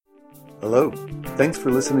Hello. Thanks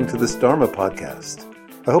for listening to this Dharma podcast.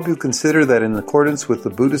 I hope you consider that in accordance with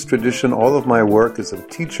the Buddhist tradition, all of my work as a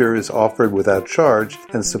teacher is offered without charge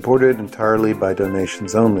and supported entirely by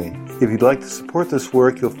donations only. If you'd like to support this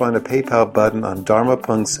work, you'll find a PayPal button on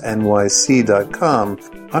dharmapunksnyc.com.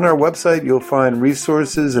 On our website, you'll find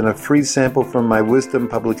resources and a free sample from my Wisdom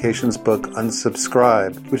Publications book,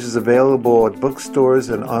 Unsubscribed, which is available at bookstores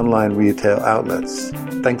and online retail outlets.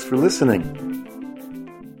 Thanks for listening.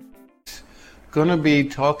 Going to be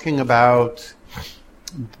talking about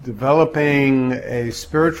developing a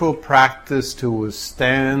spiritual practice to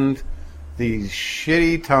withstand these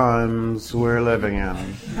shitty times we're living in.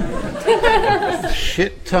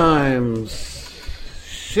 Shit times.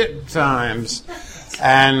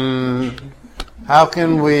 And how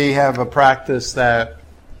can we have a practice that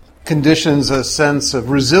conditions a sense of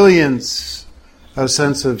resilience, a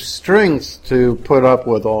sense of strength to put up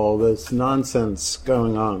with all this nonsense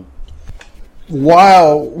going on?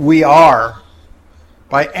 While we are,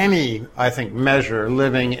 by any, I think, measure,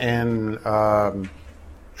 living in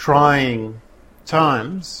trying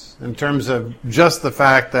times, in terms of just the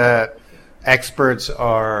fact that experts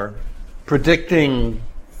are predicting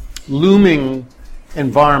looming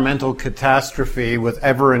environmental catastrophe with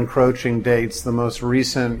ever-encroaching dates. The most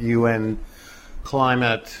recent UN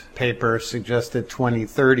climate paper suggested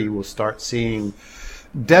 2030 will start seeing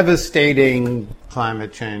devastating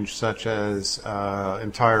climate change, such as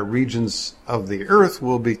entire regions of the earth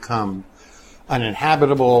will become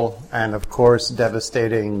uninhabitable, and of course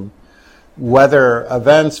devastating weather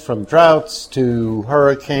events from droughts to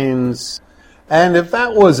hurricanes. And if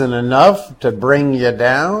that wasn't enough to bring you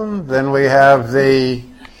down, then we have the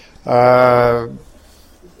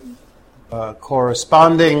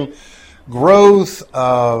corresponding growth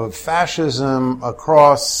of fascism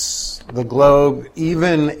across the globe,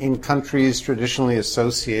 even in countries traditionally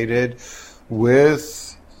associated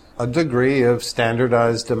with a degree of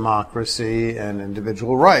standardized democracy and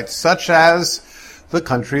individual rights, such as the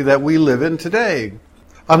country that we live in today.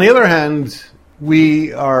 On the other hand,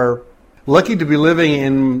 we are lucky to be living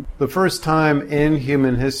in the first time in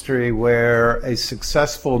human history where a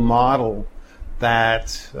successful model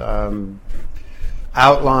that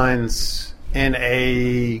outlines in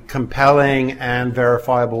a compelling and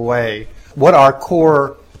verifiable way what our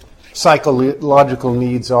core psychological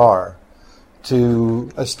needs are to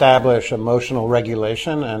establish emotional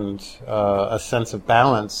regulation and a sense of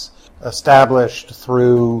balance, established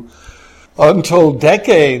through untold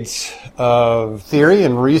decades of theory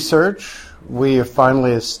and research. We have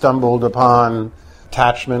finally stumbled upon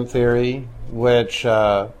attachment theory, which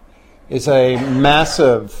is a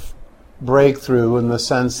massive breakthrough in the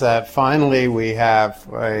sense that finally we have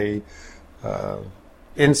a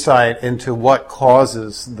insight into what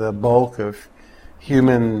causes the bulk of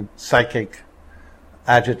human psychic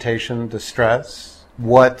agitation, distress,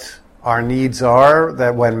 what our needs are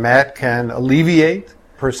that when met can alleviate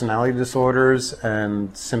personality disorders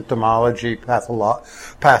and symptomology,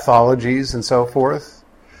 pathologies and so forth.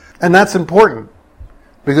 And that's important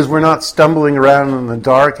because we're not stumbling around in the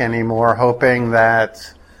dark anymore hoping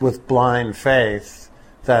that with blind faith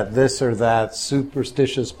that this or that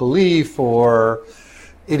superstitious belief or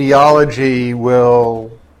ideology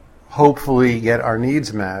will hopefully get our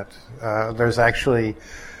needs met. There's actually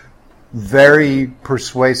very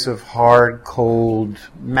persuasive, hard, cold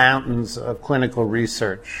mountains of clinical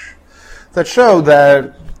research that show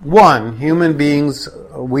that, one, human beings,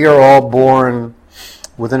 we are all born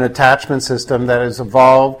with an attachment system that has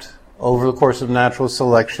evolved over the course of natural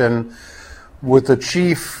selection with the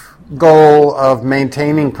chief goal of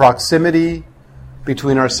maintaining proximity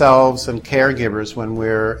between ourselves and caregivers when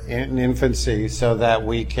we're in infancy so that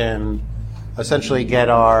we can essentially get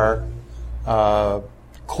our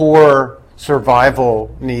core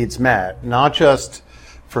survival needs met, not just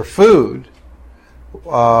for food,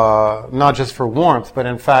 not just for warmth, but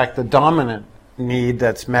in fact the dominant need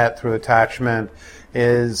that's met through attachment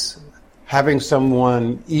is having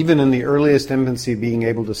someone, even in the earliest infancy, being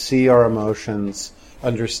able to see our emotions,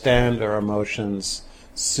 understand our emotions,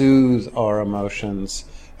 soothe our emotions,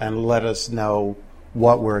 and let us know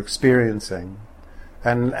what we're experiencing.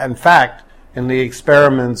 And in fact, in the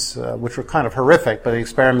experiments, which were kind of horrific, but the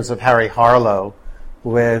experiments of Harry Harlow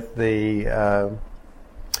with the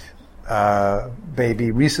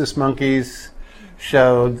baby rhesus monkeys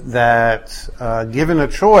showed that given a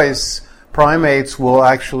choice, primates will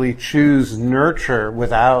actually choose nurture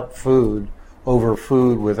without food over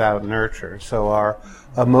food without nurture. So our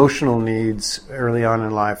emotional needs early on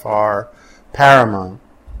in life are paramount.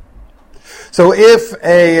 So if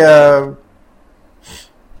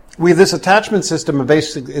This attachment system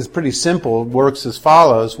is pretty simple. It works as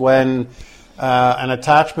follows. When an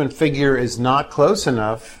attachment figure is not close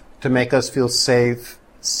enough to make us feel safe,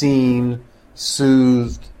 seen,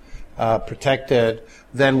 soothed, protected,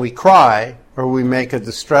 then we cry or we make a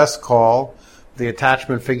distress call. The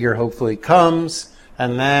attachment figure hopefully comes,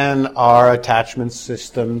 and then our attachment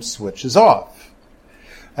system switches off.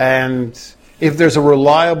 And if there's a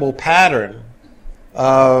reliable pattern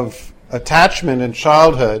of attachment in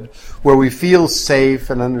childhood where we feel safe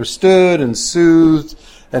and understood and soothed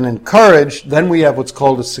and encouraged, then we have what's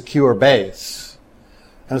called a secure base.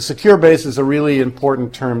 And a secure base is a really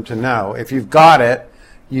important term to know. If you've got it,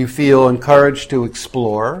 you feel encouraged to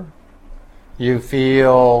explore. You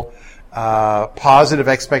feel positive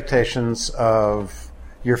expectations of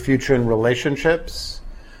your future in relationships.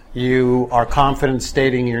 You are confident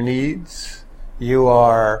stating your needs. You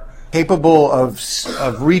are capable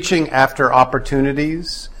of reaching after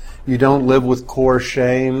opportunities. You don't live with core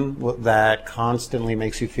shame that constantly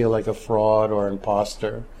makes you feel like a fraud or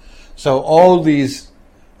imposter. So all these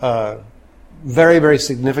very, very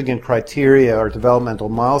significant criteria or developmental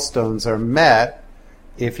milestones are met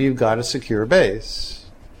if you've got a secure base.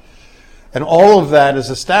 And all of that is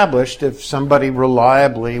established if somebody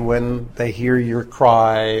reliably, when they hear your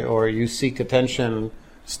cry or you seek attention,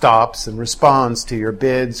 stops and responds to your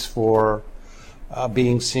bids for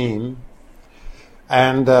being seen,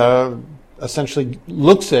 and essentially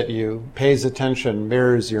looks at you, pays attention,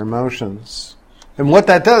 mirrors your emotions. And what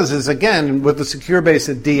that does is, again, with the secure base,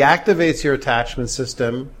 it deactivates your attachment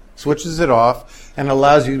system, switches it off, and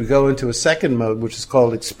allows you to go into a second mode, which is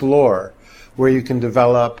called explore, where you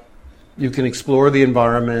can explore the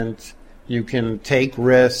environment, you can take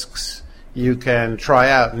risks, you can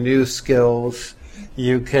try out new skills,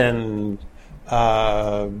 you can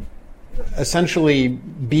essentially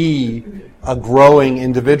be a growing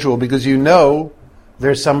individual because you know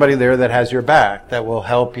there's somebody there that has your back, that will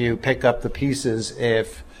help you pick up the pieces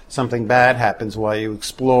if something bad happens while you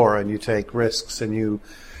explore and you take risks and you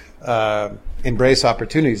embrace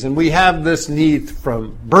opportunities. And we have this need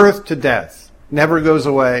from birth to death. Never goes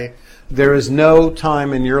away. There is no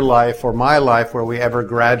time in your life or my life where we ever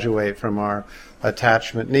graduate from our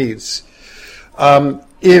attachment needs.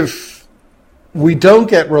 If we don't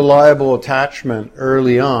get reliable attachment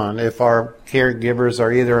early on, if our caregivers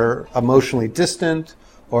are either emotionally distant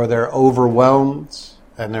or they're overwhelmed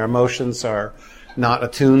and their emotions are not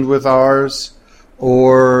attuned with ours,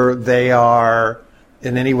 or they are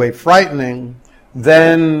in any way frightening,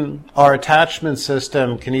 then our attachment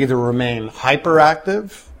system can either remain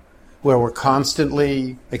hyperactive, where we're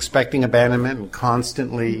constantly expecting abandonment and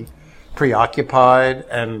constantly preoccupied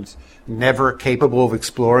and never capable of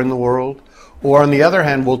exploring the world. Or on the other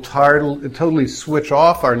hand, we'll totally switch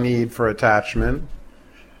off our need for attachment.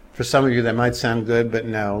 For some of you that might sound good, but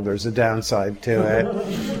no, there's a downside to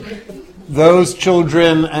it. Those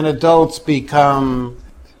children and adults become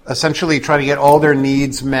essentially trying to get all their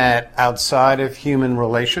needs met outside of human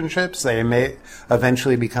relationships. They may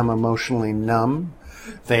eventually become emotionally numb.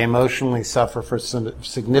 They emotionally suffer from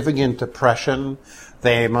significant depression.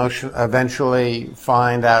 They eventually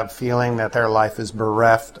find out feeling that their life is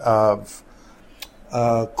bereft of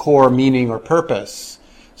core meaning or purpose.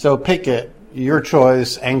 So pick it, your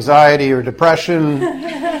choice: anxiety or depression,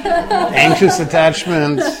 anxious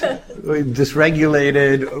attachment,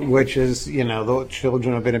 dysregulated, which is, the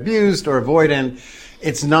children have been abused, or avoidant.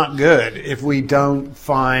 It's not good if we don't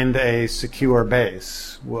find a secure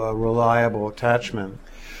base, a reliable attachment.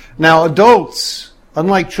 Now, adults,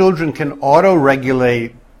 unlike children, can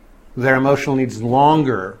auto-regulate their emotional needs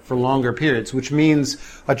for longer periods, which means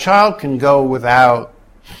a child can go without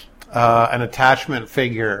an attachment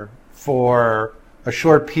figure for a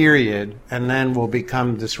short period and then will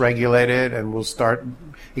become dysregulated and will start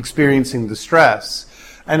experiencing distress.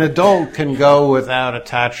 An adult can go without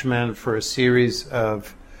attachment for a series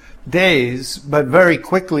of days, but very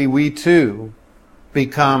quickly we too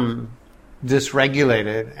become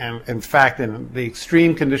dysregulated, and in fact, in the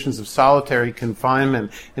extreme conditions of solitary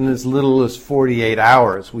confinement, in as little as 48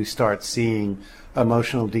 hours, we start seeing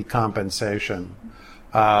emotional decompensation.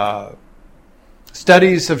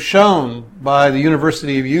 Studies have shown by the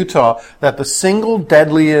University of Utah that the single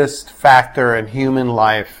deadliest factor in human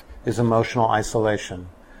life is emotional isolation.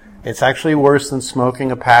 It's actually worse than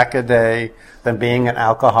smoking a pack a day, than being an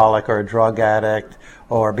alcoholic or a drug addict,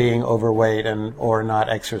 or being overweight or not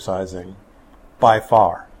exercising. By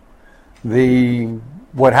far.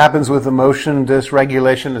 What happens with emotion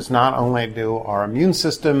dysregulation is not only do our immune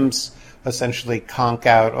systems essentially conk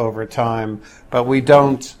out over time, but we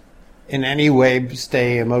don't in any way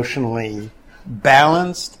stay emotionally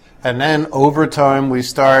balanced, And then over time, we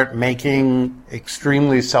start making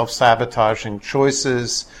extremely self-sabotaging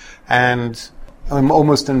choices, and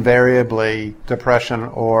almost invariably, depression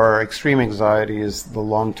or extreme anxiety is the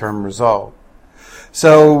long-term result.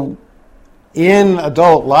 So, in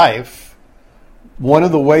adult life, one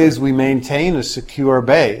of the ways we maintain a secure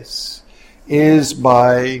base is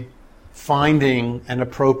by finding an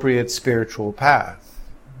appropriate spiritual path.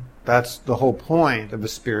 That's the whole point of a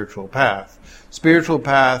spiritual path. Spiritual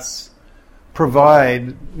paths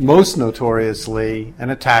provide, most notoriously, an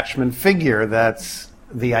attachment figure that's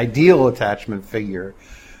the ideal attachment figure.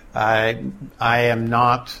 I am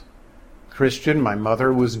not Christian. My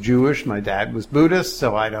mother was Jewish. My dad was Buddhist,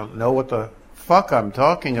 so I don't know what the fuck I'm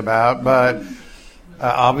talking about. But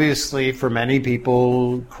obviously, for many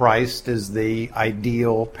people, Christ is the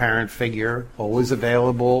ideal parent figure, always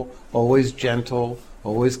available, always gentle,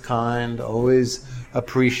 always kind, always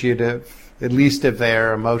appreciative. At least if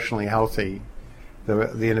they're emotionally healthy,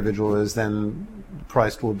 the individual is, then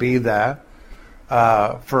Christ will be that.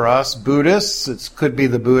 For us Buddhists, it could be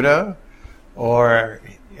the Buddha, or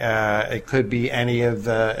it could be any of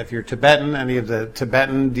the, if you're Tibetan, any of the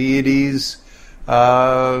Tibetan deities.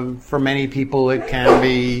 For many people, it can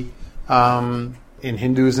be, in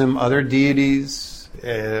Hinduism, other deities.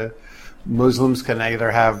 Muslims can either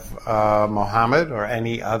have Muhammad or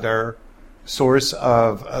any other source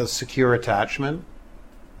of a secure attachment.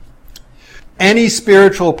 Any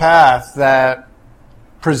spiritual path that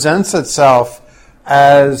presents itself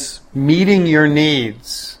as meeting your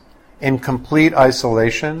needs in complete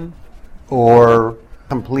isolation or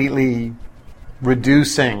completely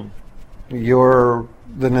reducing the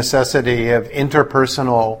necessity of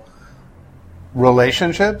interpersonal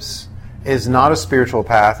relationships is not a spiritual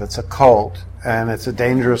path. It's a cult, and it's a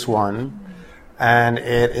dangerous one. And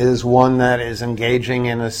it is one that is engaging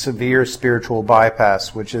in a severe spiritual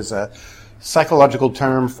bypass, which is a psychological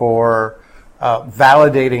term for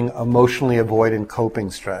validating emotionally avoidant coping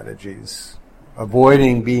strategies.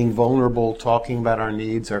 Avoiding being vulnerable, talking about our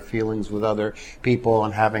needs, our feelings with other people,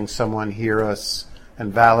 and having someone hear us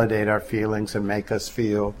and validate our feelings and make us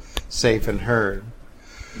feel safe and heard.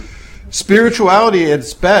 Spirituality at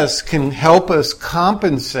its best can help us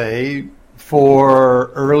compensate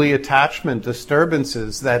for early attachment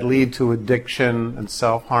disturbances that lead to addiction and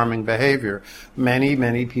self-harming behavior.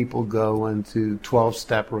 Many people go into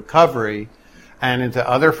 12-step recovery and into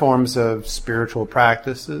other forms of spiritual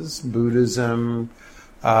practices, Buddhism,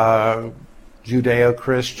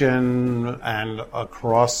 Judeo-Christian, and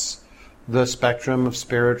across the spectrum of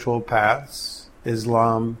spiritual paths,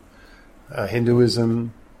 Islam,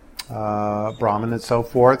 Hinduism, Brahman, and so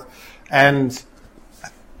forth, and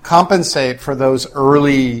compensate for those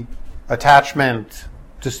early attachment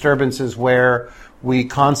disturbances where we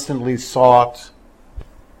constantly sought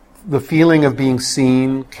the feeling of being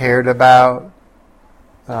seen, cared about,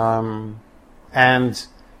 and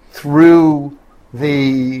through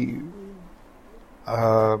the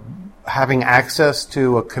having access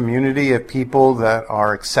to a community of people that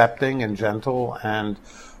are accepting and gentle and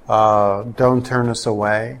don't turn us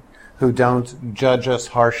away, who don't judge us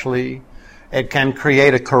harshly, it can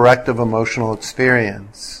create a corrective emotional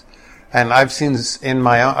experience. And I've seen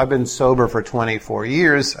I've been sober for 24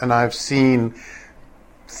 years, and I've seen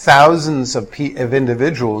thousands of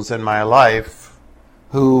individuals in my life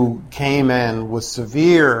who came in with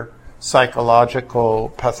severe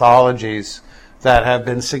psychological pathologies that have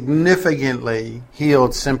been significantly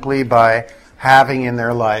healed simply by having in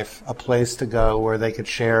their life a place to go where they could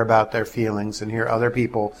share about their feelings and hear other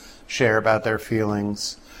people share about their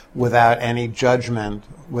feelings without any judgment,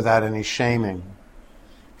 without any shaming.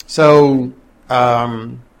 So,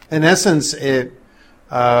 in essence, it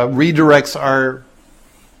redirects our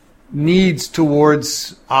needs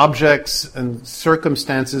towards objects and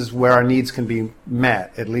circumstances where our needs can be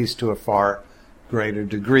met, at least to a far greater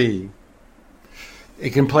degree.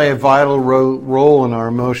 It can play a vital role in our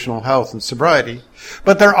emotional health and sobriety.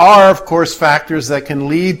 But there are, of course, factors that can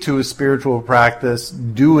lead to a spiritual practice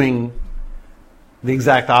doing the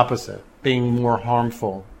exact opposite, being more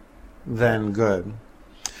harmful than good.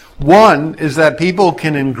 One is that people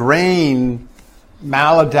can ingrain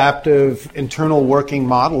maladaptive internal working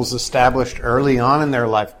models established early on in their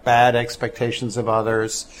life, bad expectations of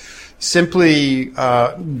others, simply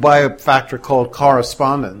by a factor called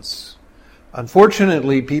correspondence.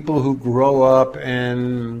 Unfortunately, people who grow up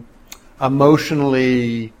in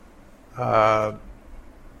emotionally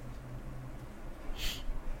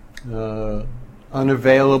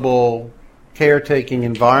unavailable caretaking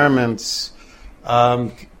environments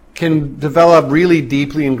can can develop really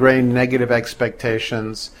deeply ingrained negative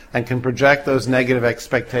expectations and can project those negative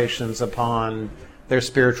expectations upon their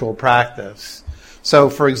spiritual practice. So,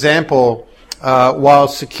 for example, while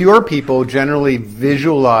secure people generally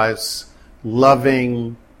visualize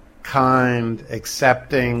loving, kind,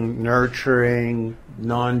 accepting, nurturing,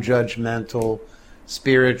 non-judgmental,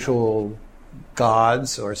 spiritual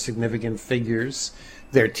gods or significant figures,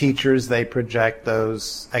 their teachers they project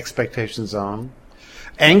those expectations on.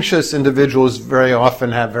 Anxious individuals very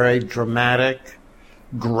often have very dramatic,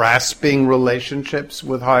 grasping relationships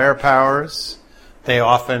with higher powers. They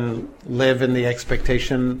often live in the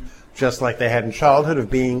expectation, just like they had in childhood,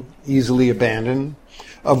 of being easily abandoned.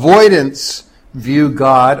 Avoidants view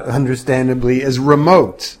God, understandably, as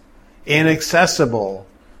remote, inaccessible,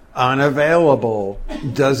 unavailable,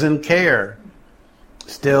 doesn't care.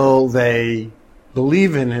 Still, they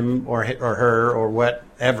believe in him or her or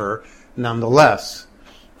whatever, nonetheless.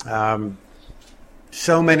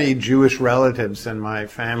 So many Jewish relatives in my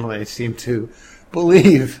family seem to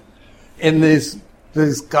believe in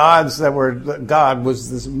these gods that were, God was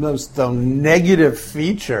this most negative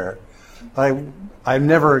feature. I've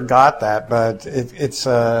never got that, but it's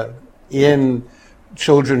in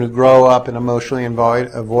children who grow up in emotionally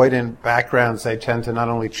avoidant backgrounds. They tend to not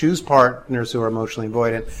only choose partners who are emotionally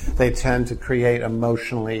avoidant, they tend to create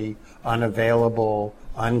emotionally unavailable,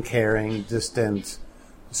 uncaring, distant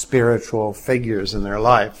spiritual figures in their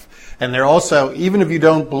life. And they're also, even if you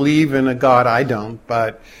don't believe in a God, I don't,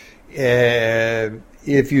 but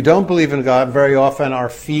if you don't believe in God, very often our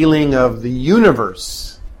feeling of the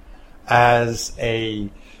universe as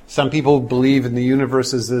some people believe in the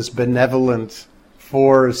universe as this benevolent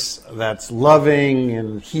force that's loving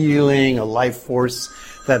and healing, a life force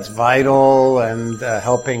that's vital and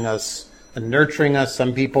helping us and nurturing us.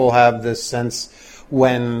 Some people have this sense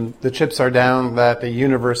when the chips are down that the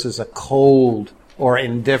universe is a cold or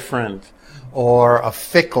indifferent or a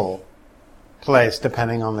fickle place,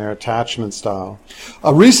 depending on their attachment style.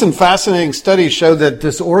 A recent fascinating study showed that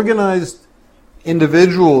disorganized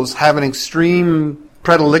individuals have an extreme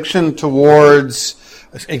predilection towards,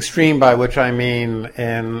 extreme by which I mean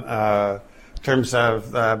in terms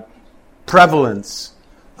of prevalence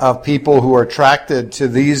of people who are attracted to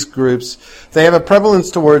these groups. They have a prevalence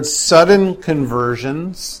towards sudden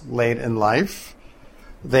conversions late in life.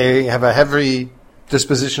 They have a heavy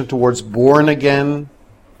disposition towards born-again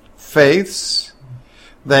faiths.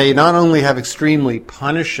 They not only have extremely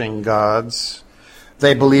punishing gods,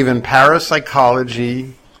 they believe in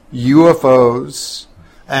parapsychology, UFOs,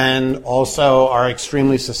 and also are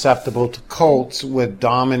extremely susceptible to cults with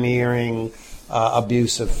domineering,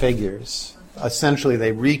 abusive figures. Essentially,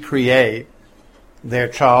 they recreate their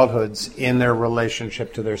childhoods in their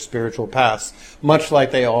relationship to their spiritual past, much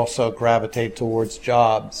like they also gravitate towards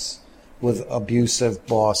jobs with abusive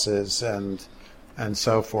bosses and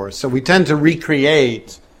so forth. So we tend to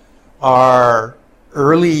recreate our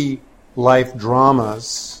early life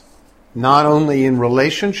dramas, not only in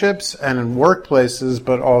relationships and in workplaces,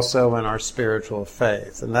 but also in our spiritual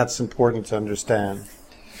faith. And that's important to understand.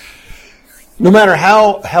 No matter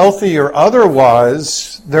how healthy or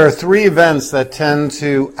otherwise, there are three events that tend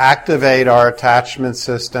to activate our attachment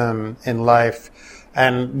system in life.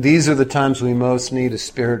 And these are the times we most need a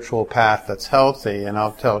spiritual path that's healthy. And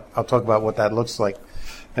I'll talk about what that looks like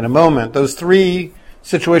in a moment. Those three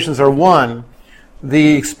situations are: one,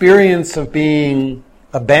 the experience of being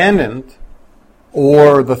abandoned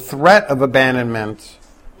or the threat of abandonment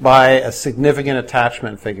by a significant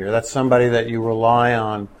attachment figure. That's somebody that you rely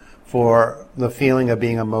on for the feeling of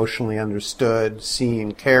being emotionally understood,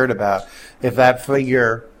 seen, cared about. If that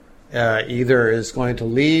figure either is going to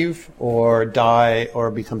leave or die or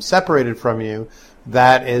become separated from you,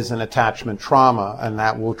 that is an attachment trauma, and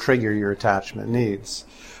that will trigger your attachment needs.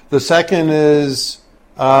 The second is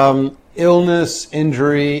illness,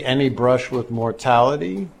 injury, any brush with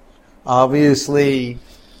mortality. Obviously,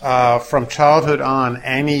 from childhood on,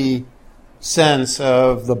 any sense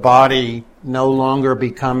of the body no longer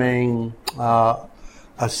becoming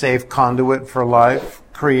a safe conduit for life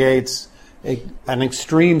creates an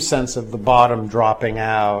extreme sense of the bottom dropping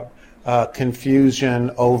out, confusion,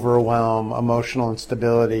 overwhelm, emotional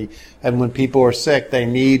instability. And when people are sick, they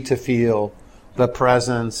need to feel the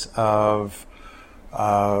presence of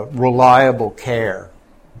reliable care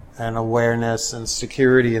and awareness and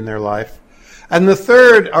security in their life. And the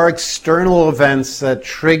third are external events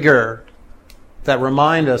that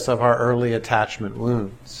remind us of our early attachment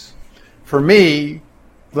wounds. For me,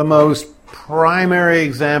 the most primary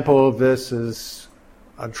example of this is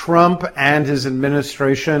Trump and his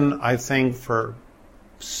administration, I think, for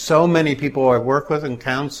so many people I work with in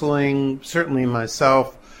counseling, certainly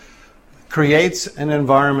myself, creates an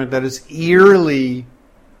environment that is eerily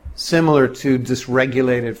similar to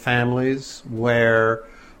dysregulated families where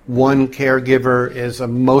one caregiver is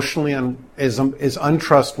emotionally is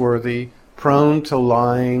untrustworthy, prone to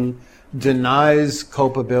lying, denies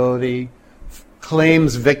culpability,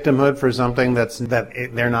 claims victimhood for something that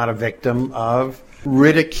they're not a victim of,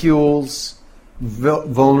 ridicules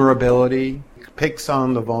vulnerability, picks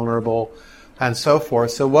on the vulnerable, and so forth.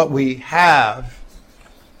 So what we have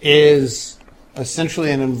is essentially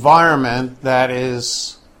an environment that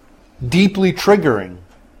is deeply triggering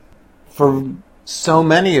for so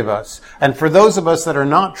many of us. And for those of us that are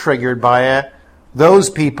not triggered by it, those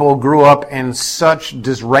people grew up in such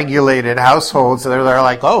dysregulated households that they're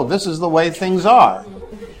like, oh, this is the way things are.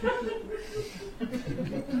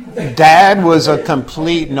 Dad was a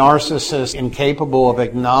complete narcissist, incapable of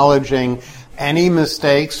acknowledging any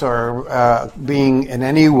mistakes or being in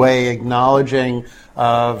any way acknowledging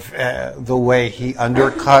of the way he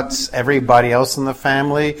undercuts everybody else in the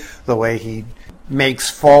family, the way he makes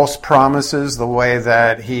false promises, the way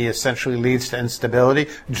that he essentially leads to instability.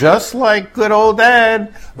 Just like good old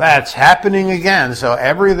Dad, that's happening again. So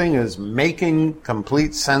everything is making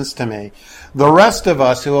complete sense to me. The rest of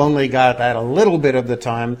us who only got that a little bit of the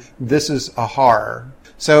time, this is a horror.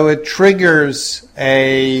 So it triggers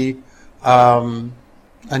a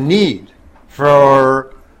need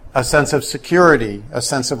for a sense of security, a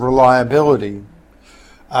sense of reliability.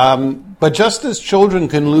 But just as children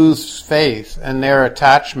can lose faith in their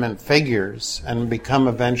attachment figures and become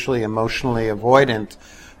eventually emotionally avoidant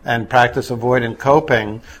and practice avoidant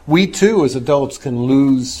coping, we too as adults can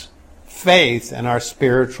lose faith in our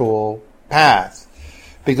spiritual path.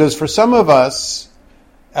 Because for some of us,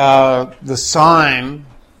 the sign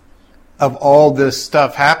of all this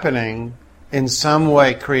stuff happening in some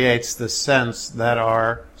way creates the sense that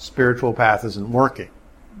our spiritual path isn't working.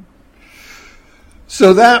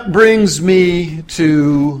 So that brings me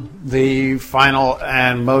to the final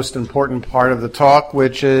and most important part of the talk,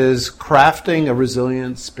 which is crafting a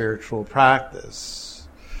resilient spiritual practice,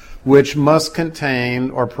 which must contain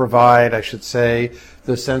or provide, I should say,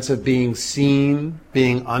 the sense of being seen,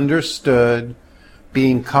 being understood,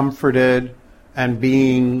 being comforted, and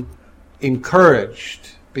being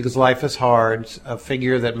encouraged, because life is hard, a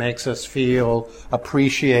figure that makes us feel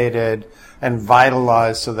appreciated and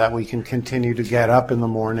vitalized so that we can continue to get up in the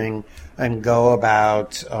morning and go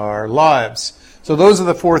about our lives. So those are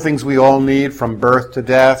the four things we all need from birth to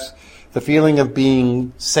death. The feeling of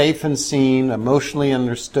being safe and seen, emotionally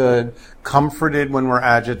understood, comforted when we're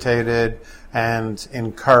agitated, and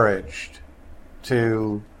encouraged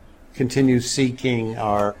to continue seeking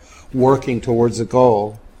or working towards a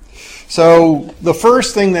goal. So the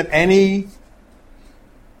first thing that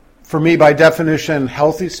for me, by definition,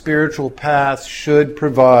 healthy spiritual path should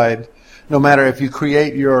provide, no matter if you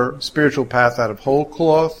create your spiritual path out of whole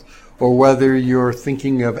cloth or whether you're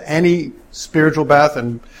thinking of any spiritual path,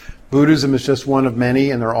 and Buddhism is just one of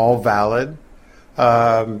many and they're all valid.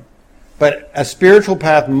 But a spiritual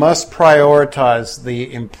path must prioritize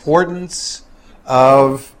the importance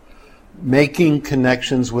of making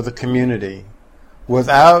connections with a community.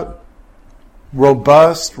 Without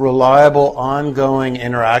robust, reliable, ongoing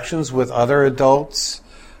interactions with other adults,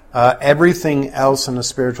 everything else in a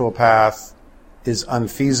spiritual path is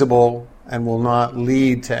unfeasible and will not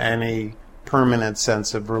lead to any permanent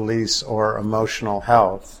sense of release or emotional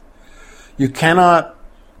health. You cannot,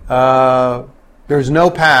 there's no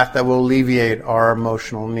path that will alleviate our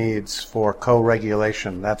emotional needs for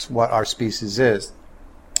co-regulation. That's what our species is.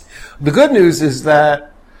 The good news is that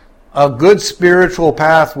a good spiritual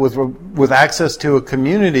path with access to a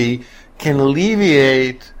community can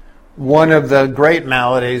alleviate one of the great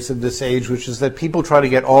maladies of this age, which is that people try to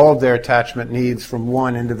get all of their attachment needs from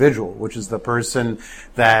one individual, which is the person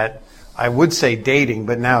that I would say dating,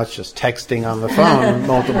 but now it's just texting on the phone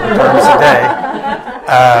multiple times a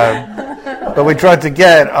day. But we try to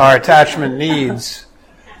get our attachment needs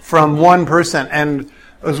from one person. And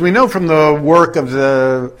as we know from the work of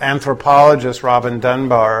the anthropologist Robin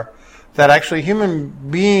Dunbar, that actually human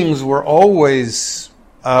beings were always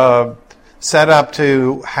set up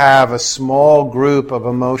to have a small group of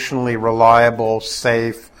emotionally reliable,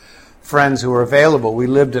 safe friends who were available. We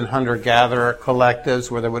lived in hunter-gatherer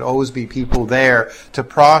collectives where there would always be people there to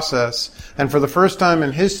process. And for the first time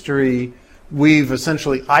in history, we've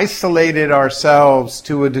essentially isolated ourselves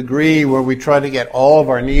to a degree where we try to get all of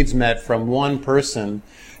our needs met from one person.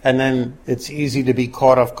 And then it's easy to be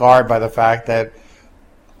caught off guard by the fact that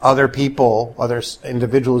other people, other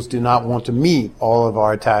individuals do not want to meet all of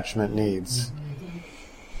our attachment needs.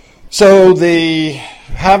 So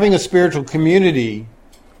having a spiritual community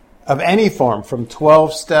of any form, from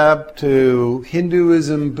 12-step to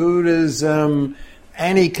Hinduism, Buddhism,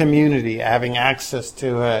 any community, having access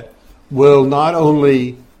to it, will not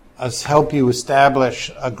only help you establish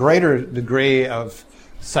a greater degree of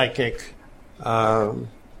psychic balance,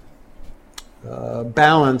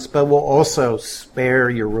 but will also spare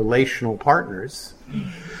your relational partners.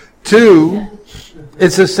 2,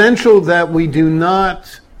 it's essential that we do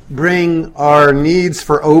not bring our needs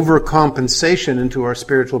for overcompensation into our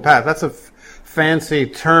spiritual path. That's a fancy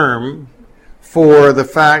term for the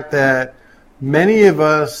fact that many of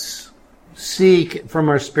us seek from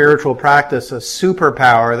our spiritual practice a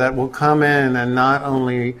superpower that will come in and not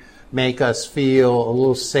only make us feel a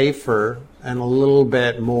little safer and a little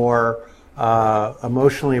bit more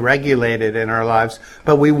emotionally regulated in our lives,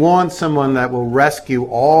 but we want someone that will rescue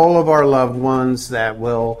all of our loved ones, that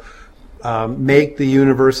will make the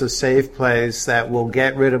universe a safe place, that will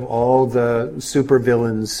get rid of all the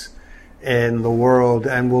supervillains in the world,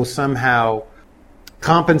 and will somehow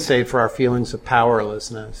compensate for our feelings of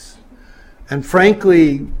powerlessness. And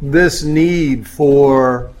frankly, this need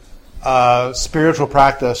for spiritual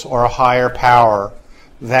practice or a higher power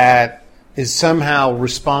that is somehow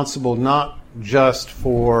responsible not just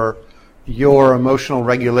for your emotional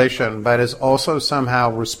regulation, but is also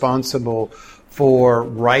somehow responsible for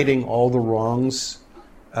righting all the wrongs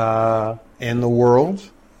in the world,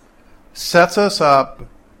 sets us up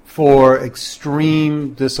for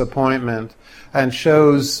extreme disappointment and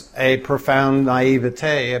shows a profound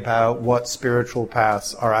naivete about what spiritual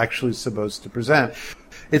paths are actually supposed to present.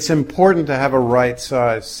 It's important to have a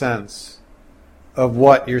right-sized sense of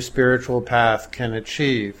what your spiritual path can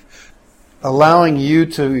achieve, allowing you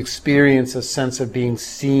to experience a sense of being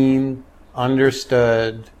seen,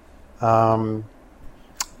 understood,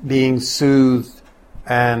 being soothed,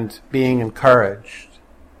 and being encouraged,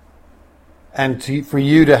 and for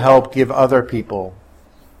you to help give other people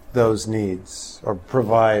those needs, or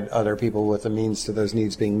provide other people with the means to those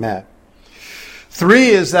needs being met. 3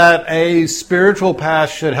 is that a spiritual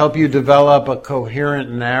path should help you develop a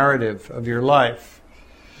coherent narrative of your life.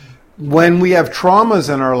 When we have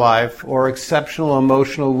traumas in our life, or exceptional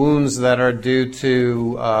emotional wounds that are due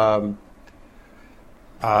to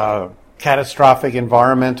catastrophic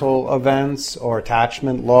environmental events or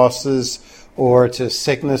attachment losses or to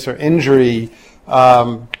sickness or injury,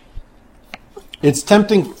 it's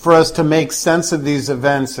tempting for us to make sense of these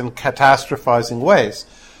events in catastrophizing ways,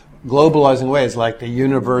 globalizing ways, like the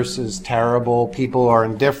universe is terrible, people are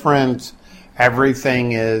indifferent,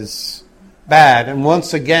 everything is bad. And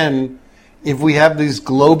once again, if we have these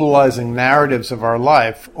globalizing narratives of our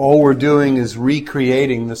life, all we're doing is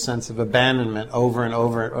recreating the sense of abandonment over and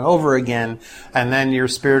over and over again, and then your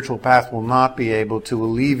spiritual path will not be able to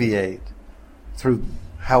alleviate through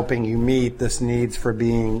helping you meet this needs for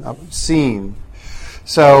being seen.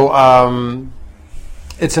 So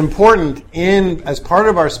it's important as part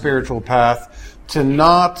of our spiritual path to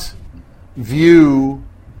not view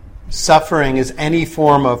suffering as any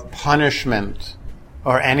form of punishment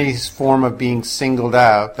or any form of being singled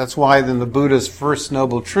out. That's why in the Buddha's first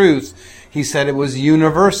noble truth, he said it was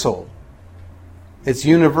universal. It's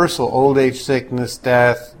universal: old age, sickness,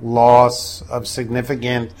 death, loss of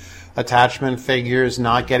significant attachment figures,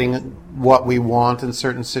 not getting what we want in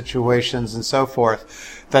certain situations, and so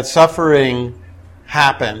forth. That suffering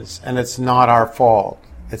happens, and it's not our fault.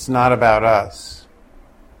 It's not about us.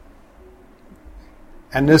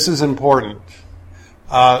 And this is important.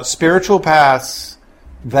 Spiritual paths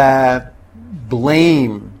that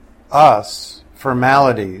blame us for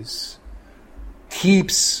maladies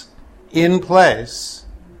keeps in place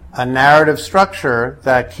a narrative structure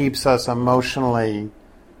that keeps us emotionally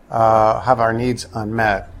have our needs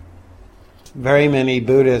unmet. Very many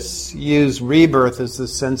Buddhists use rebirth as the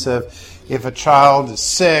sense of if a child is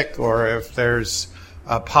sick or if there's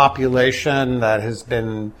a population that has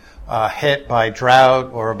been hit by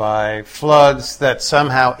drought or by floods, that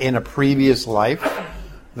somehow in a previous life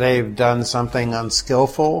they've done something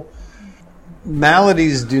unskillful.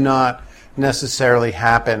 Maladies do not necessarily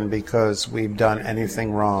happen because we've done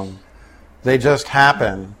anything wrong. They just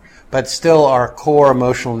happen, but still our core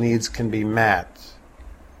emotional needs can be met.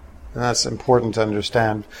 And that's important to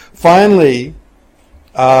understand. Finally,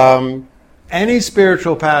 any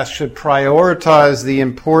spiritual path should prioritize the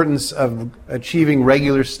importance of achieving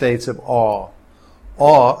regular states of awe.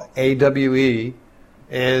 Awe, A-W-E,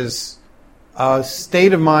 is a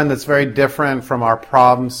state of mind that's very different from our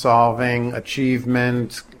problem-solving,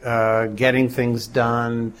 achievement, getting things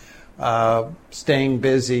done, staying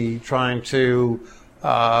busy, trying to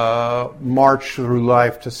march through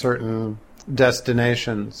life to certain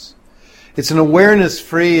destinations. It's an awareness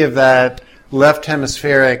free of that left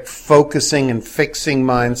hemispheric focusing and fixing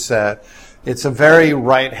mindset. It's a very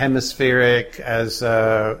right hemispheric, as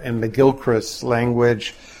in McGilchrist's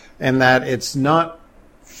language, in that it's not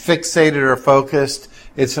fixated or focused.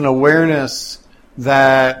 It's an awareness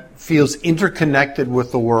that feels interconnected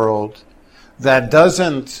with the world, that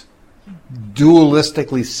doesn't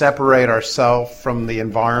dualistically separate ourselves from the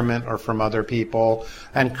environment or from other people,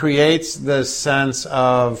 and creates this sense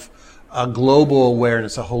of a global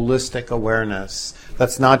awareness, a holistic awareness.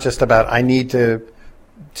 That's not just about, I need to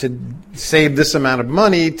save this amount of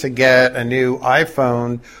money to get a new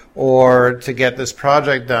iPhone or to get this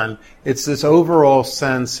project done. It's this overall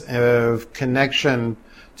sense of connection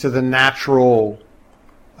to the natural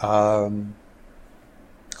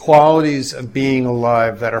qualities of being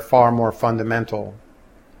alive that are far more fundamental.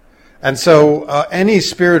 And so any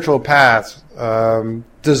spiritual path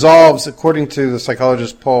dissolves, according to the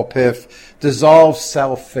psychologist Paul Piff, dissolves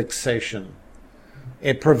self-fixation.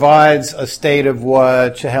 It provides a state of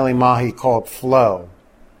what Chehelly Mahi called flow,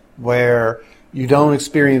 where you don't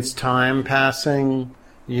experience time passing,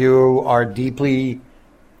 you are deeply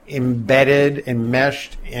embedded,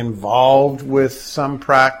 enmeshed, involved with some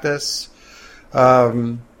practice.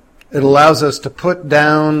 It allows us to put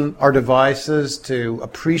down our devices, to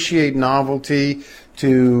appreciate novelty,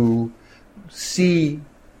 to see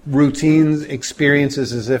routines,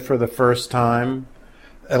 experiences as if for the first time.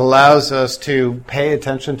 It allows us to pay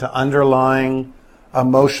attention to underlying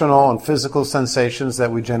emotional and physical sensations that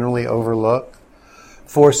we generally overlook.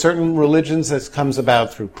 For certain religions, this comes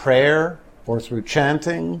about through prayer or through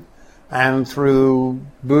chanting, and through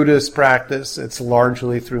Buddhist practice, it's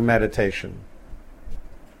largely through meditation.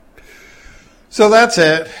 So that's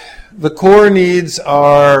it. The core needs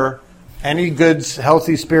are any good,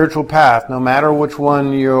 healthy spiritual path, no matter which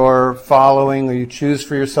one you're following or you choose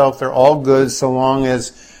for yourself, they're all good so long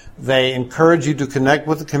as they encourage you to connect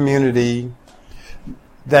with the community,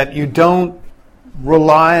 that you don't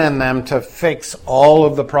rely on them to fix all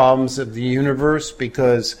of the problems of the universe,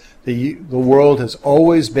 because the world has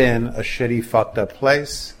always been a shitty, fucked up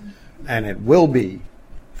place, and it will be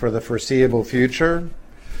for the foreseeable future.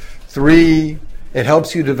 3, it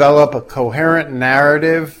helps you develop a coherent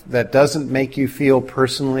narrative that doesn't make you feel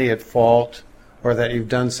personally at fault or that you've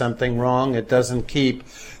done something wrong. It doesn't keep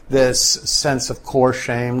this sense of core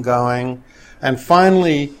shame going. And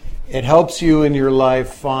finally, it helps you in your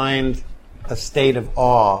life find a state of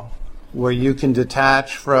awe where you can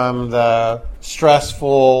detach from the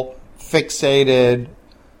stressful, fixated,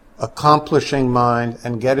 accomplishing mind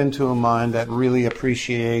and get into a mind that really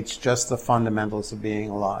appreciates just the fundamentals of being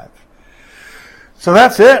alive. So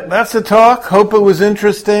that's it. That's the talk. Hope it was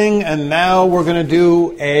interesting. And now we're going to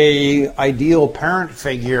do a ideal parent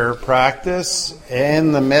figure practice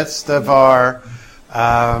in the midst of our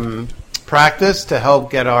practice to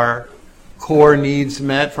help get our core needs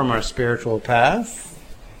met from our spiritual path.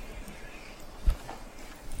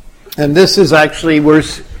 And this is actually,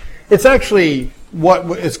 it's actually what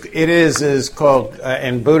it is called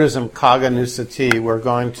in Buddhism Kaga-nu-sati. We're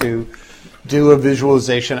going to do a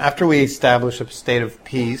visualization after we establish a state of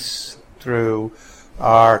peace through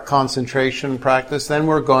our concentration practice. Then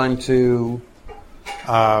we're going to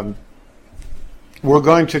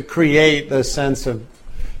create the sense of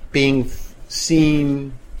being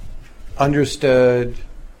seen, understood,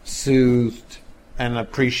 soothed, and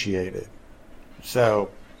appreciated. So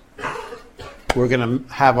we're going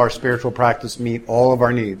to have our spiritual practice meet all of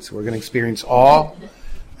our needs. We're going to experience awe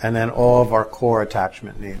and then all of our core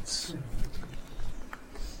attachment needs.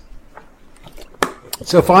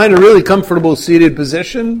 So find a really comfortable seated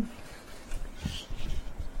position.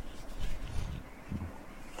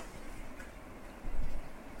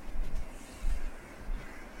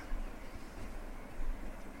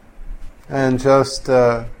 And just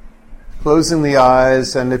closing the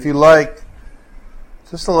eyes, and if you like,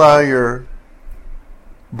 just allow your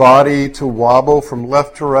body to wobble from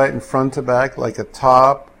left to right and front to back like a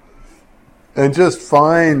top, and just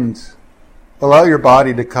allow your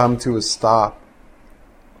body to come to a stop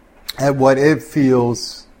at what it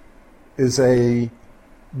feels is a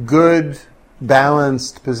good,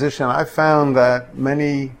 balanced position. I found that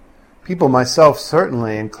many people, myself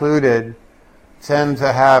certainly included, tend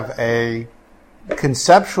to have a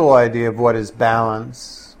conceptual idea of what is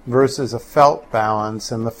balance versus a felt balance,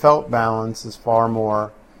 and the felt balance is far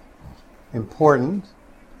more important.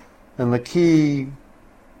 And the key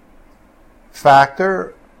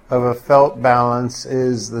factor of a felt balance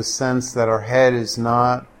is the sense that our head is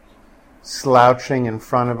not slouching in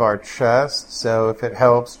front of our chest. So if it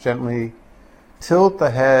helps, gently tilt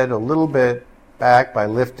the head a little bit back by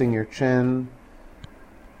lifting your chin.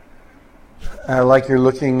 Like you're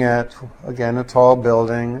looking at, again, a tall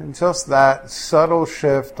building. And just that subtle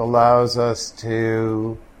shift allows us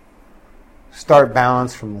to start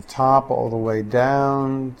balance from the top all the way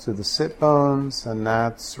down to the sit bones, and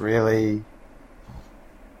that's really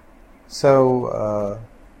so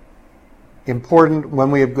important.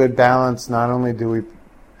 When we have good balance, not only do we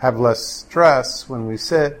have less stress when we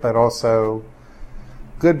sit, but also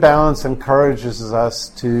good balance encourages us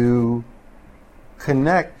to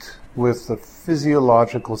connect with the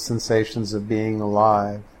physiological sensations of being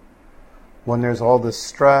alive. When there's all this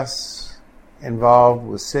stress involved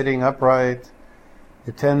with sitting upright,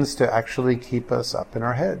 it tends to actually keep us up in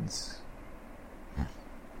our heads.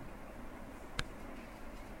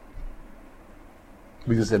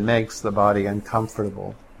 Because it makes the body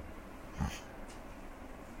uncomfortable.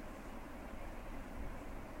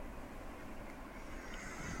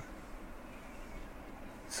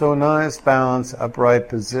 So nice, balanced, upright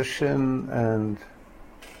position, and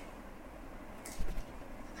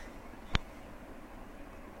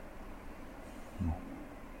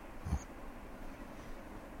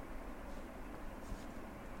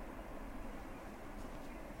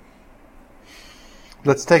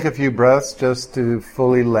let's take a few breaths just to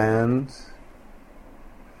fully land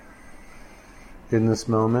in this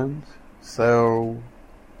moment. So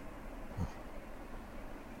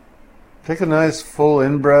take a nice full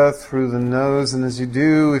in-breath through the nose, and as you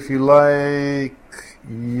do, if you like,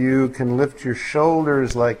 you can lift your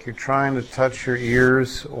shoulders like you're trying to touch your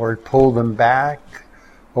ears, or pull them back,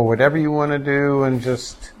 or whatever you want to do, and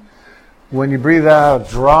just, when you breathe out,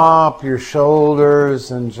 drop your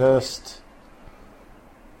shoulders and just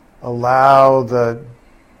allow the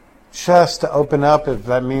chest to open up, if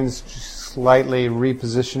that means just slightly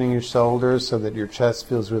repositioning your shoulders so that your chest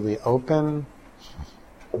feels really open.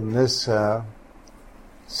 And this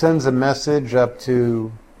sends a message up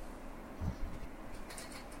to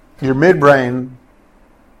your midbrain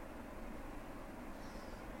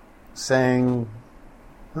saying,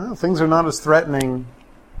 well, things are not as threatening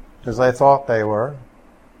as I thought they were,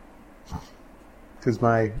 because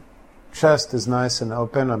my chest is nice and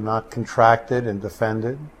open. I'm not contracted and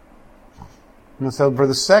defended. And so for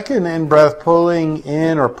the second in-breath, pulling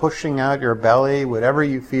in or pushing out your belly, whatever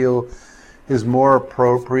you feel is more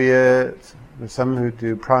appropriate. There's some who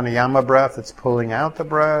do pranayama breath. It's pulling out the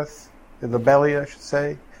breath, the belly, I should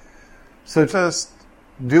say. So just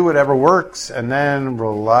do whatever works, and then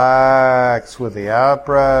relax with the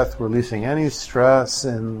out-breath, releasing any stress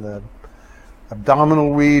in the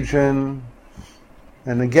abdominal region.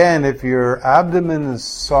 And again, if your abdomen is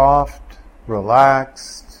soft,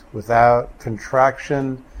 relaxed, without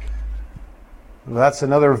contraction, that's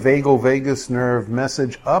another vagal vagus nerve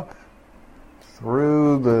message up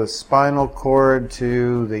through the spinal cord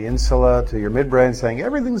to the insula, to your midbrain, saying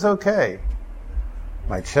everything's okay.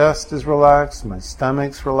 My chest is relaxed, my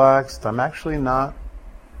stomach's relaxed, I'm actually not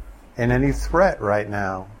in any threat right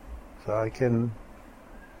now. So I can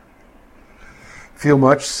feel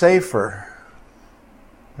much safer.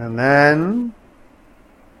 And then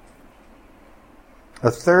a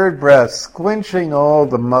third breath, squinching all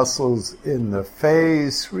the muscles in the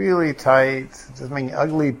face, really tight, just making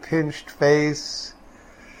ugly pinched face.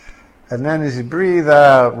 And then as you breathe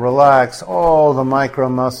out, relax all the micro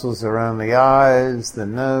muscles around the eyes, the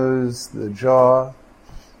nose, the jaw.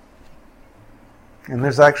 And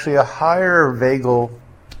there's actually a higher vagal,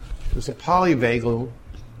 there's a polyvagal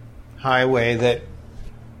highway that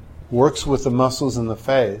works with the muscles in the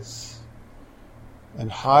face.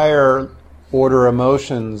 And higher order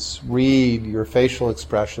emotions read your facial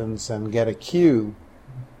expressions and get a cue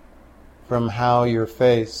from how your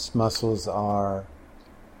face muscles are,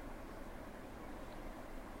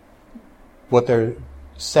 what their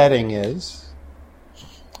setting is.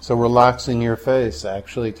 So relaxing your face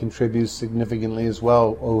actually contributes significantly as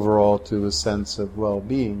well overall to a sense of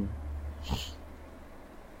well-being.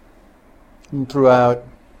 And throughout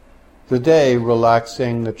the day,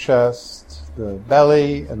 relaxing the chest, the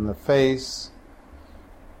belly, and the face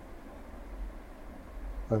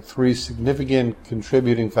are three significant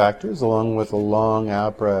contributing factors, along with a long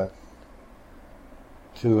out-breath,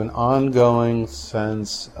 to an ongoing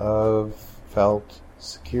sense of felt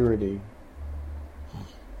security.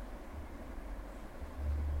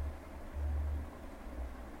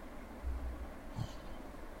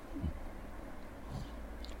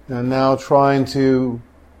 And now trying to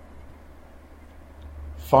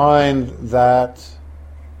find that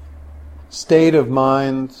state of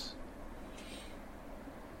mind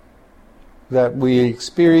that we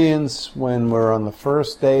experience when we're on the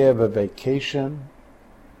first day of a vacation.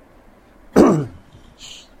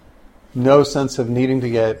 No sense of needing to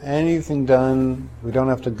get anything done. We don't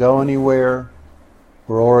have to go anywhere.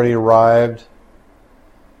 We're already arrived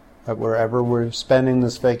at wherever we're spending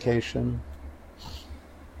this vacation.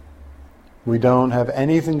 We don't have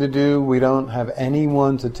anything to do. We don't have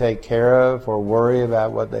anyone to take care of or worry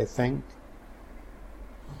about what they think.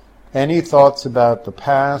 Any thoughts about the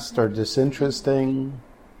past are disinteresting.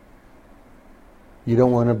 You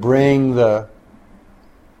don't want to bring the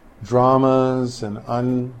dramas and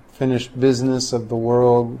unfinished business of the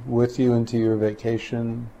world with you into your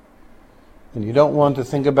vacation. And you don't want to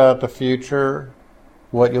think about the future,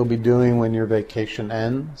 what you'll be doing when your vacation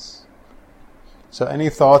ends. So any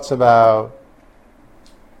thoughts about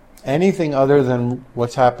anything other than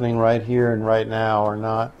what's happening right here and right now are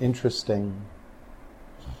not interesting.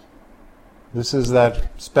 This is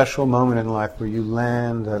that special moment in life where you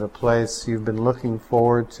land at a place you've been looking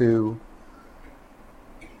forward to.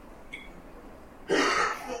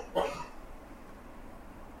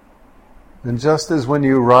 And just as when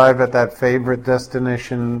you arrive at that favorite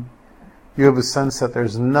destination, you have a sense that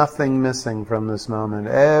there's nothing missing from this moment.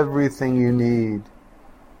 Everything you need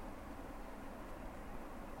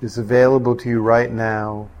is available to you right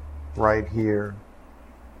now, right here.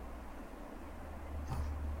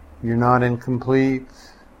 You're not incomplete.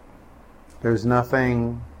 There's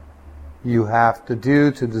nothing you have to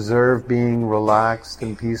do to deserve being relaxed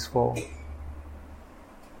and peaceful.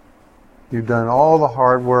 You've done all the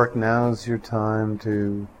hard work. Now's your time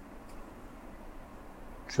to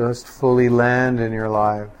just fully land in your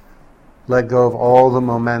life. Let go of all the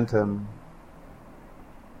momentum.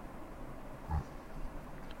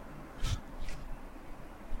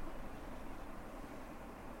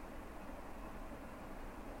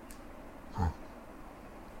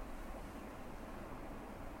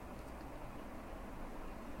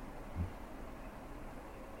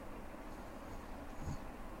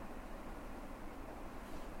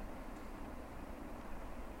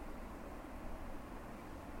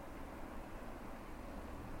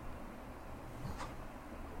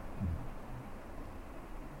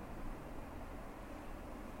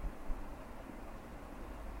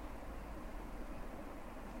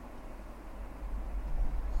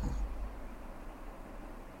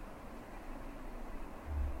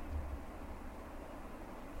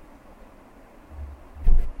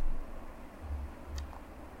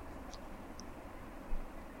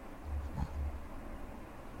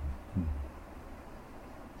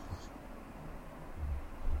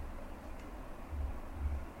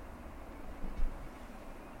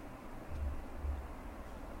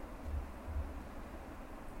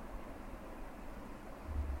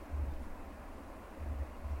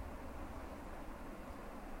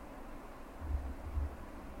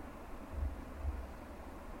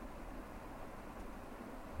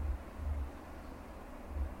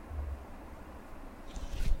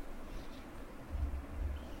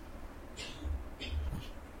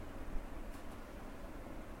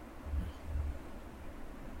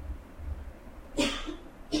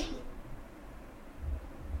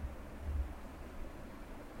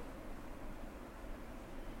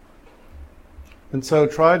 And so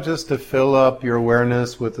try just to fill up your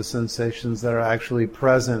awareness with the sensations that are actually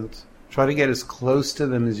present. Try to get as close to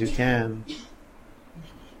them as you can.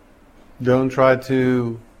 Don't try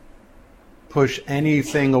to push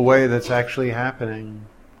anything away that's actually happening.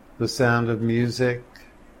 The sound of music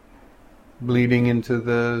bleeding into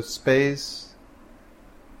the space.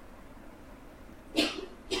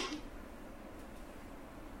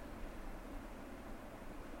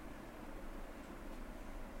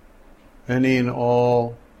 Any and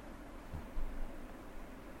all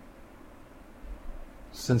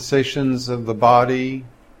sensations of the body,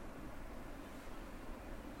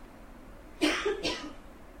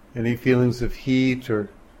 any feelings of heat or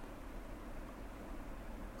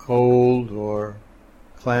cold or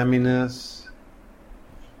clamminess.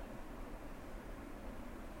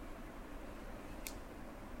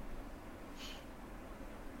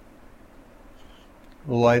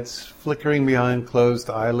 The lights flickering behind closed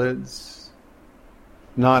eyelids.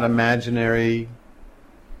 Not imaginary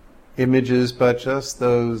images, but just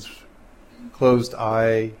those closed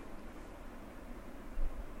eye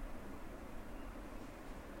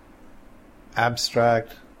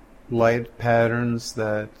abstract light patterns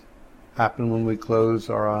that happen when we close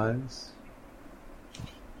our eyes.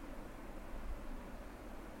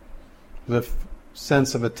 The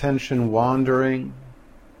sense of attention wandering.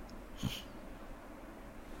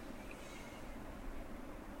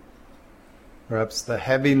 Perhaps the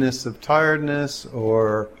heaviness of tiredness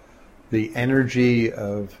or the energy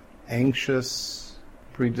of anxious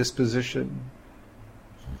predisposition.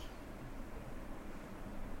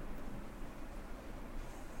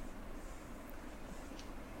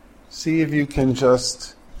 See if you can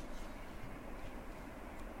just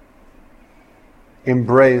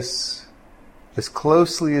embrace as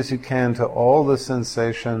closely as you can to all the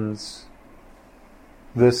sensations,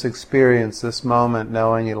 this experience, this moment,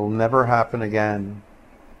 knowing it'll never happen again.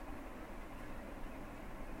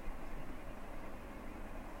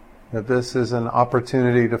 That this is an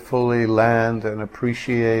opportunity to fully land and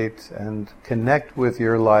appreciate and connect with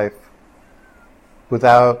your life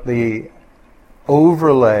without the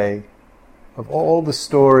overlay of all the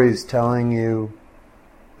stories telling you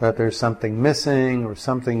that there's something missing or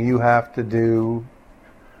something you have to do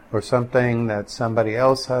or something that somebody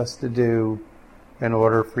else has to do in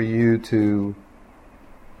order for you to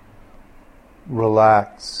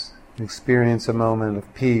relax, experience a moment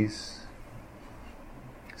of peace.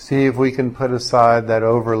 See if we can put aside that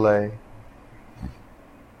overlay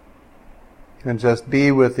and just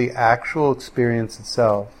be with the actual experience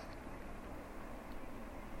itself.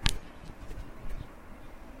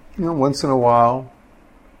 You know, once in a while,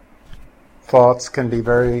 thoughts can be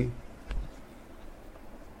very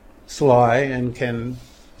sly and can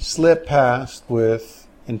slip past with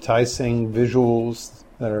enticing visuals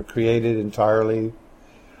that are created entirely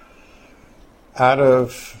out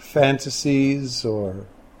of fantasies or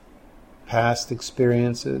past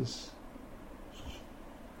experiences.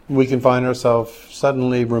 We can find ourselves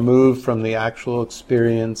suddenly removed from the actual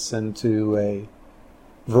experience into a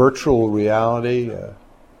virtual reality, a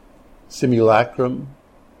simulacrum.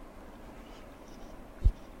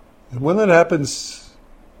 And when that happens,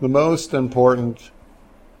 the most important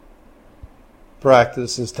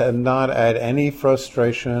practice is to not add any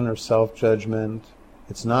frustration or self-judgment.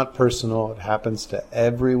 It's not personal. It happens to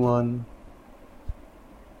everyone,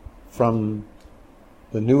 from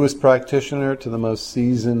the newest practitioner to the most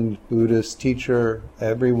seasoned Buddhist teacher.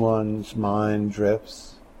 Everyone's mind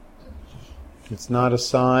drifts. It's not a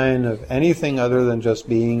sign of anything other than just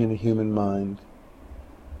being in a human mind.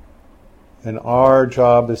 And our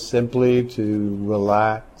job is simply to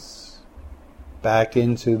relax back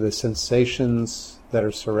into the sensations that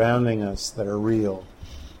are surrounding us, that are real.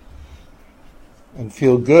 And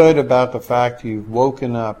feel good about the fact you've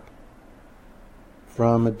woken up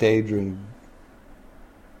from a daydream.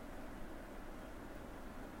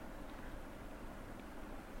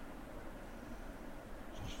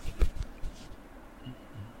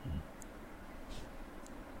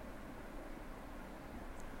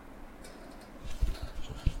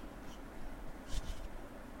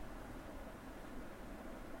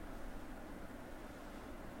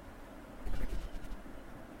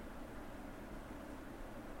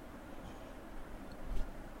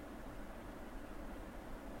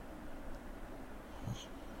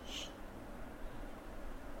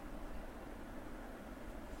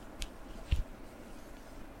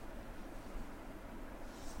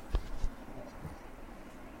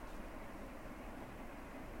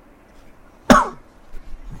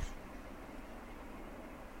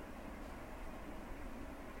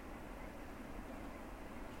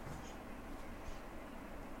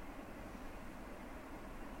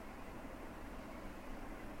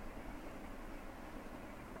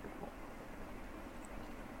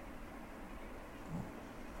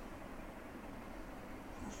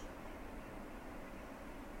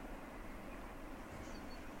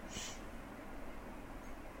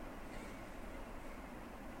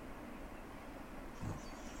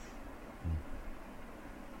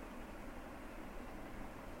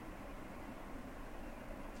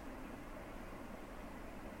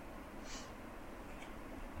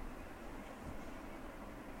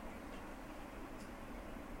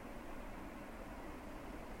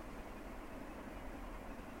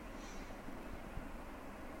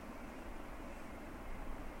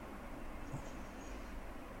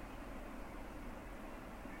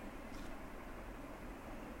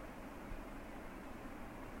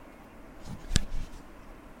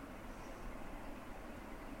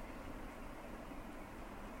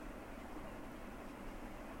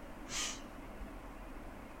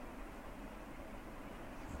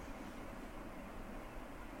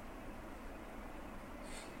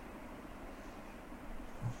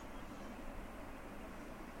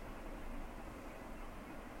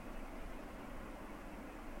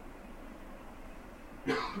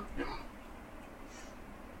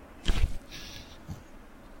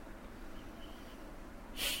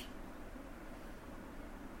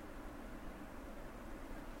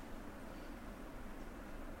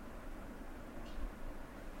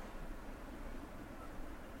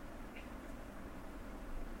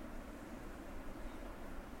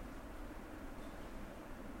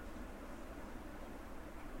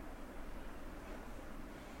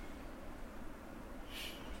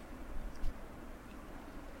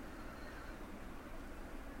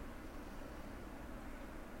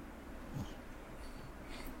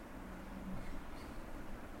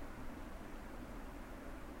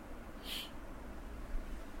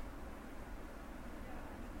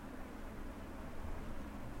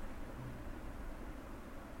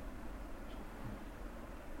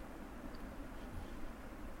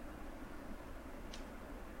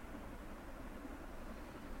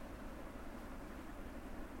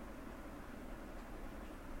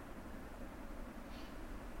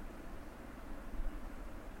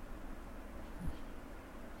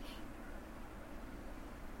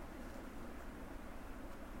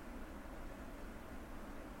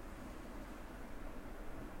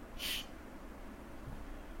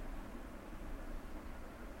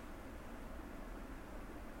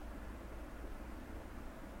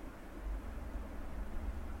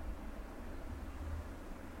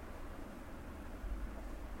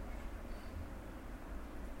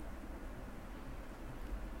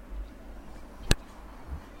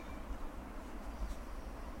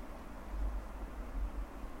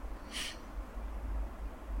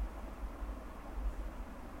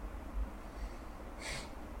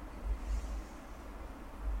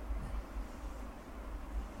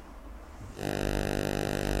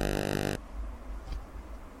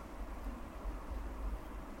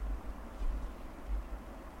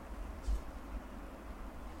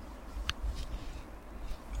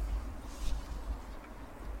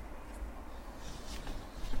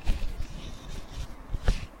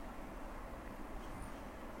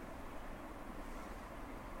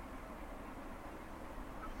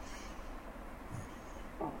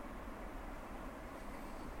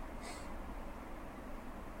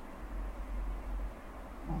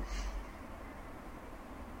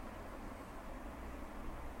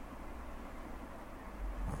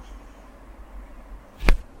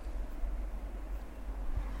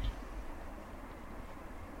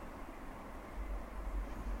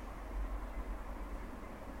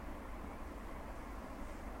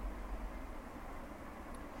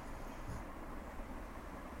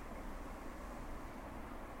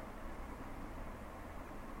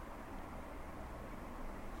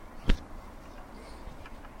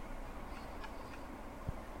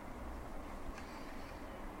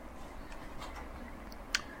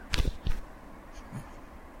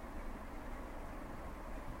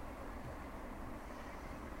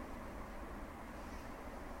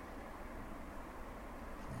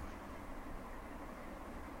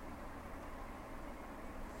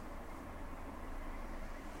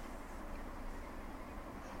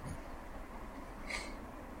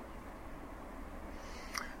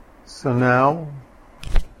 So now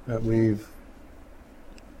that we've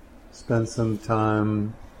spent some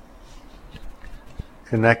time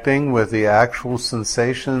connecting with the actual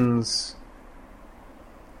sensations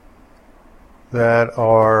that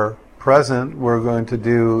are present, we're going to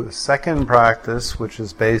do a second practice, which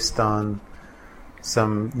is based on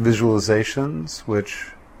some visualizations, which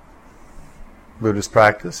Buddhist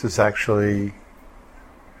practice is actually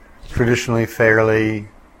traditionally fairly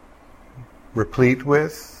replete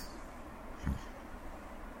with.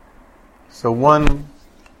 So one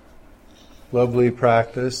lovely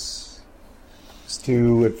practice is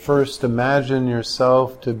to at first imagine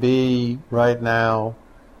yourself to be right now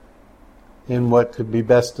in what could be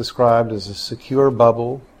best described as a secure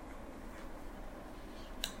bubble.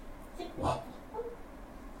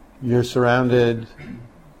 You're surrounded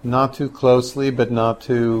not too closely but not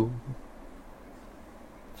too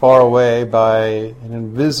far away by an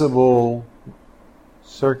invisible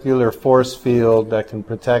circular force field that can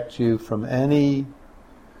protect you from any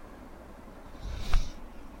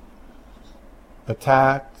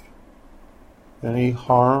attack, any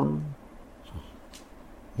harm.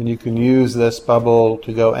 And you can use this bubble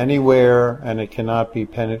to go anywhere and it cannot be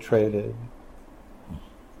penetrated.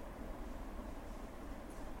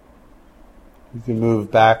 You can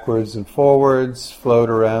move backwards and forwards, float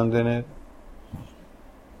around in it.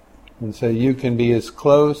 And so you can be as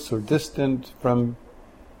close or distant from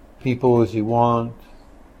people as you want.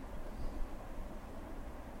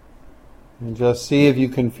 And just see if you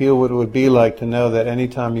can feel what it would be like to know that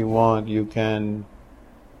anytime you want, you can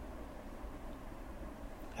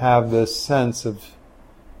have this sense of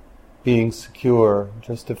being secure.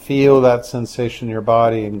 Just to feel that sensation in your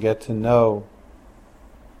body and get to know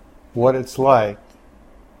what it's like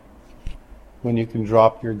when you can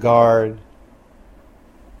drop your guard.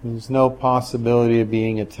 There's no possibility of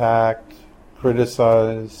being attacked,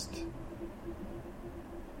 criticized.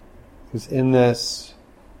 Because in this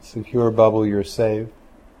secure bubble, you're safe.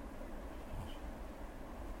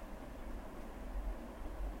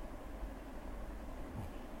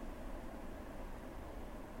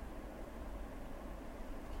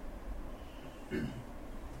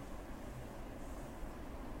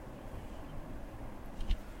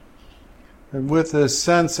 And with this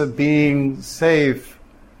sense of being safe,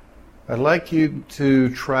 I'd like you to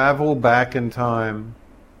travel back in time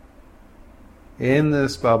in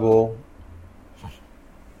this bubble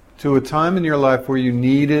to a time in your life where you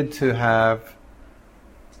needed to have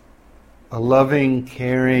a loving,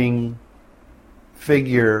 caring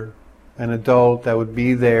figure, an adult that would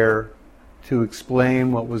be there to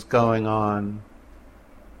explain what was going on,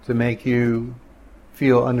 to make you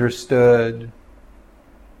feel understood,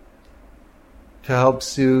 to help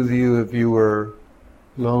soothe you if you were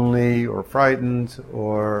lonely or frightened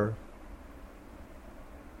or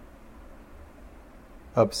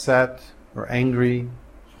upset or angry.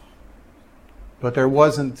 But there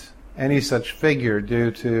wasn't any such figure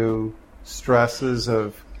due to stresses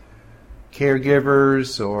of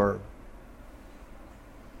caregivers or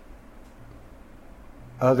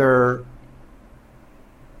other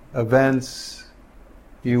events.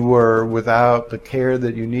 You were without the care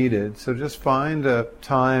that you needed. So just find a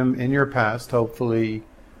time in your past, hopefully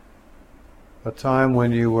a time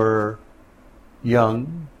when you were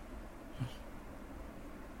young.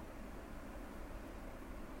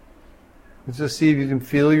 And just see if you can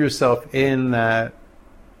feel yourself in that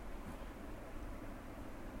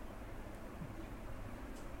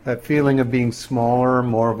feeling of being smaller,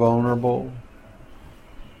 more vulnerable,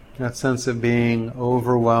 that sense of being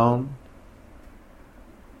overwhelmed.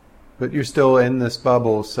 But you're still in this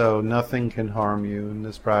bubble, so nothing can harm you in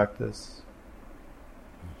this practice.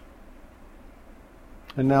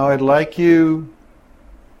 And now I'd like you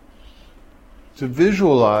to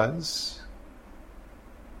visualize,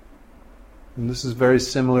 and this is very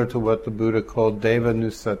similar to what the Buddha called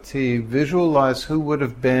Devanusati, visualize who would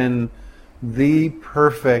have been the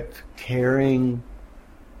perfect, caring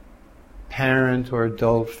parent or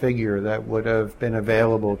adult figure that would have been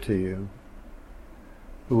available to you,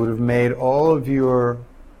 who would have made all of your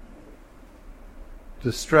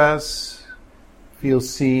distress feel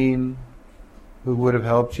seen, who would have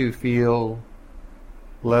helped you feel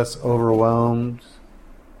less overwhelmed,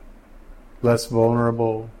 less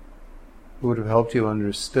vulnerable, who would have helped you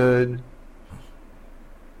understood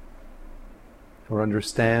or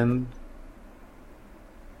understand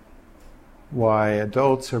why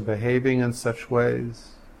adults are behaving in such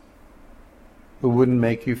ways, who wouldn't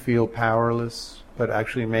make you feel powerless, but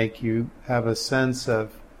actually make you have a sense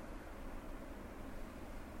of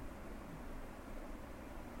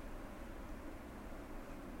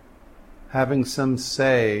having some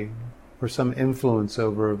say or some influence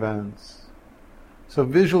over events. So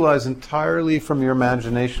visualize entirely from your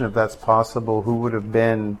imagination, if that's possible, who would have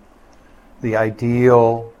been the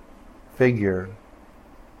ideal figure.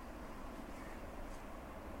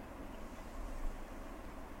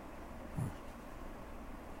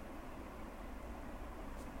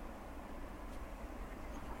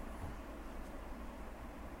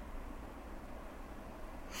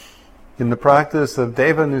 In the practice of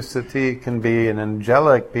Devanusati, it can be an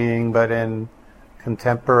angelic being, but in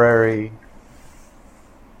contemporary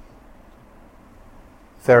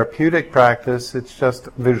therapeutic practice, it's just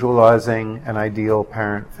visualizing an ideal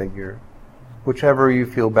parent figure, whichever you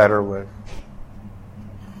feel better with.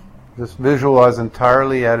 Just visualize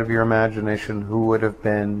entirely out of your imagination who would have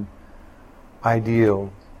been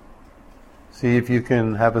ideal. See if you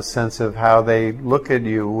can have a sense of how they look at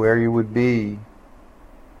you, where you would be,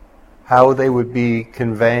 how they would be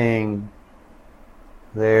conveying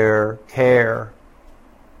their care,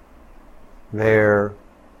 their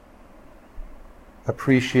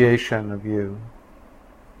appreciation of you.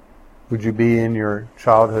 Would you be in your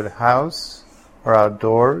childhood house or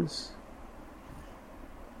outdoors?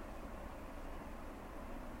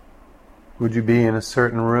 Would you be in a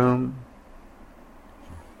certain room?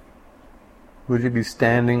 Would you be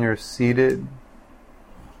standing or seated?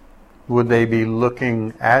 Would they be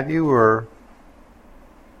looking at you or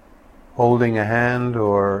holding a hand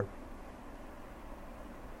or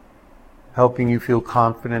helping you feel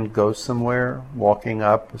confident go somewhere, walking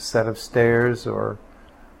up a set of stairs or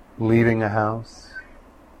leaving a house?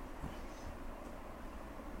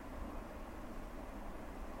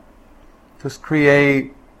 Just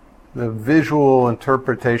create the visual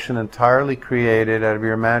interpretation entirely created out of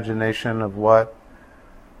your imagination of what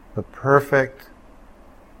the perfect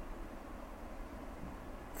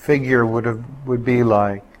figure would be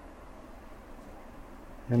like.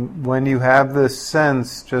 And when you have this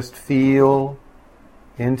sense, just feel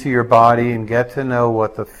into your body and get to know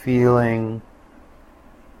what the feeling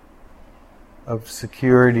of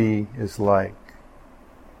security is like.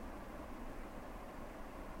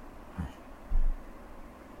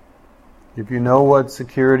 If you know what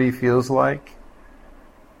security feels like,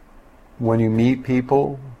 when you meet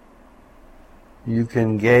people, you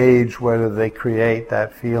can gauge whether they create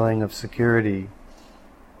that feeling of security.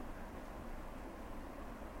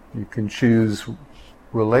 You can choose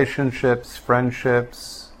relationships,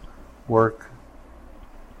 friendships, work.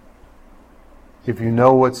 If you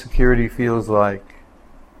know what security feels like,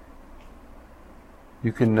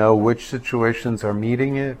 you can know which situations are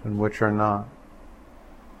meeting it and which are not.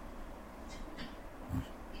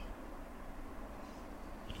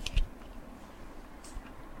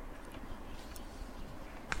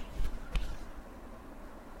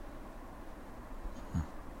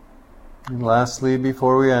 And lastly,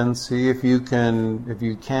 before we end, see if you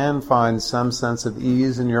can find some sense of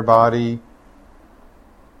ease in your body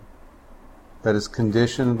that is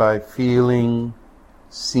conditioned by feeling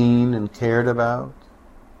seen and cared about.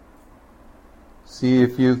 See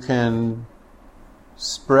if you can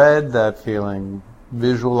spread that feeling.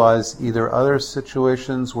 Visualize either other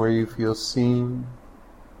situations where you feel seen,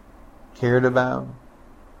 cared about,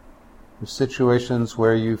 or situations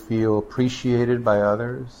where you feel appreciated by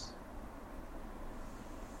others.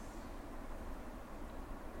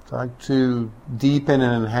 Try to deepen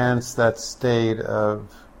and enhance that state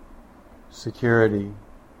of security.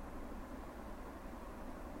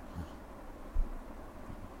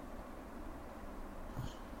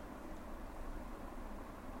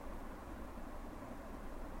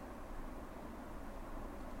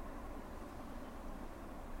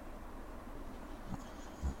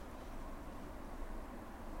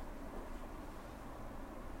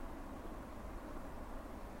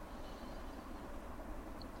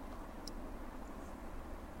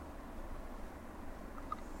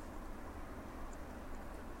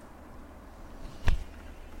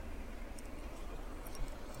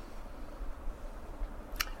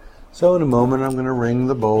 So in a moment I'm going to ring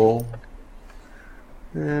the bowl,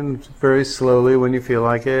 and very slowly, when you feel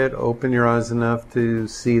like it, open your eyes enough to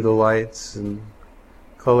see the lights and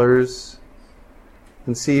colors,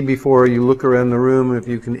 and see before you look around the room if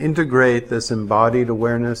you can integrate this embodied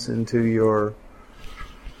awareness into your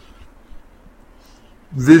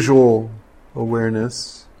visual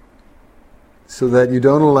awareness, so that you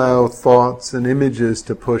don't allow thoughts and images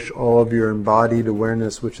to push all of your embodied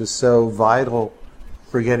awareness, which is so vital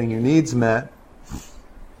for getting your needs met.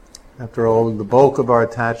 After all, the bulk of our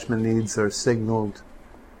attachment needs are signaled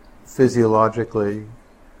physiologically.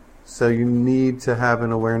 So you need to have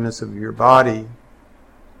an awareness of your body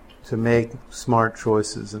to make smart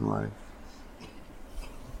choices in life.